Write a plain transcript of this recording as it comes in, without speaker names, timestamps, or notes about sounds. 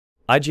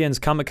IGN's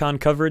Comic-Con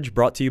coverage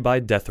brought to you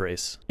by Death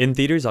Race. In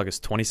theaters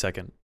August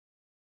 22nd.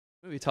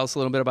 Maybe tell us a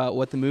little bit about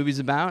what the movie's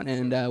about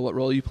and what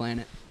role you play in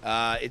it.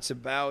 It's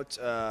about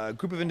a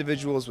group of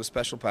individuals with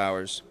special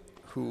powers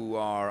who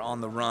are on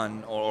the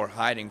run or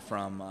hiding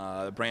from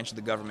a branch of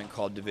the government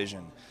called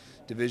Division.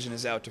 Division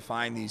is out to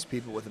find these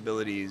people with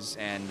abilities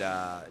and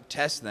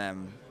test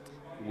them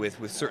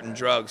with certain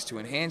drugs to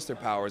enhance their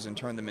powers and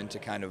turn them into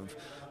kind of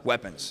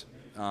weapons.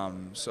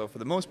 So for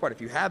the most part, if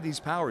you have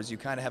these powers, you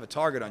kind of have a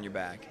target on your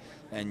back,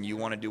 and you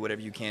want to do whatever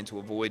you can to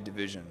avoid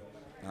Division.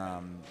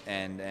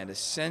 And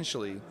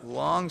essentially,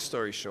 long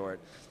story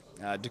short,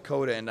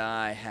 Dakota and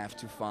I have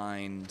to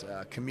find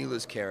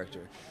Camila's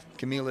character.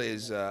 Camila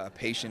is a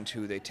patient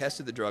who they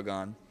tested the drug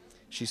on.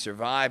 She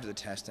survived the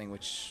testing,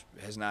 which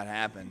has not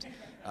happened,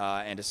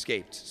 and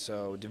escaped.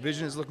 So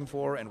Division is looking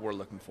for her, and we're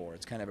looking for her.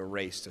 It's kind of a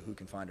race to who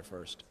can find her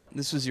first.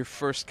 This was your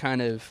first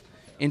kind of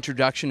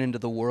introduction into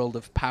the world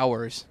of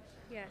powers.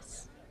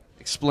 Yes.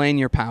 Explain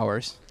your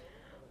powers.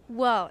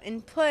 Well,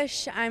 in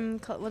Push, I'm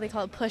what they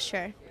call a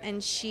pusher,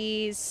 and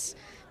she's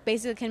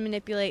basically can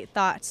manipulate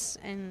thoughts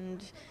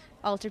and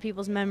alter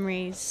people's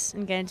memories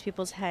and get into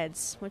people's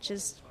heads, which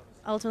is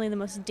ultimately the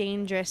most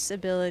dangerous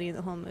ability in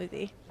the whole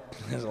movie.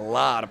 There's a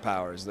lot of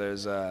powers.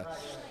 There's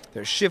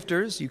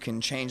shifters. You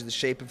can change the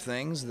shape of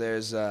things.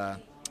 There's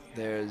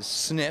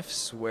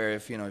sniffs, where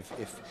if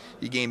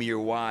you gave me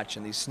your watch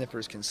and these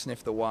sniffers can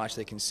sniff the watch,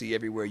 they can see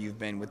everywhere you've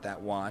been with that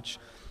watch.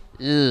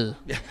 Ew.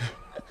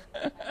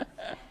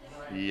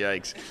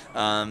 Yikes.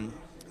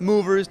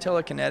 Movers,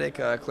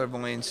 telekinetic,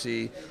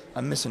 clairvoyancy.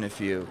 I'm missing a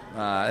few.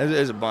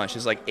 There's a bunch.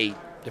 There's like 8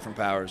 different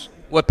powers.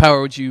 What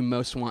power would you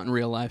most want in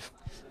real life?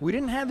 We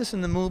didn't have this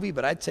in the movie,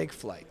 but I'd take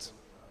flight.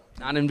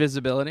 Not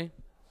invisibility?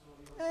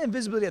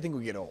 Invisibility, I think,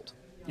 would get old.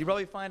 You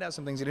probably find out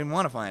some things you didn't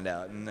want to find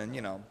out, and then,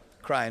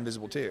 cry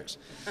invisible tears.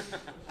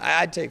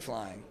 I'd take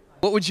flying.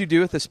 What would you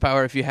do with this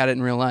power if you had it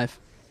in real life?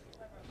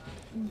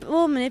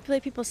 Well,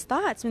 manipulate people's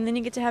thoughts. I mean, then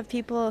you get to have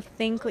people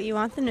think what you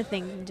want them to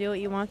think, and do what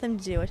you want them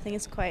to do. I think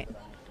it's quite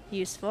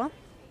useful.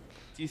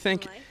 Do you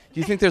think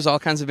there's all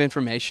kinds of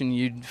information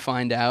you'd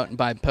find out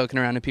by poking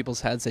around in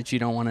people's heads that you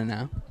don't want to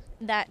know?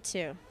 That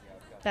too.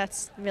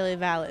 That's really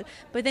valid.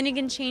 But then you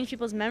can change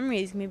people's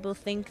memories. People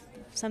think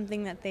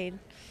something that they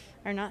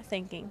are not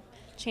thinking.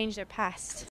 Change their past.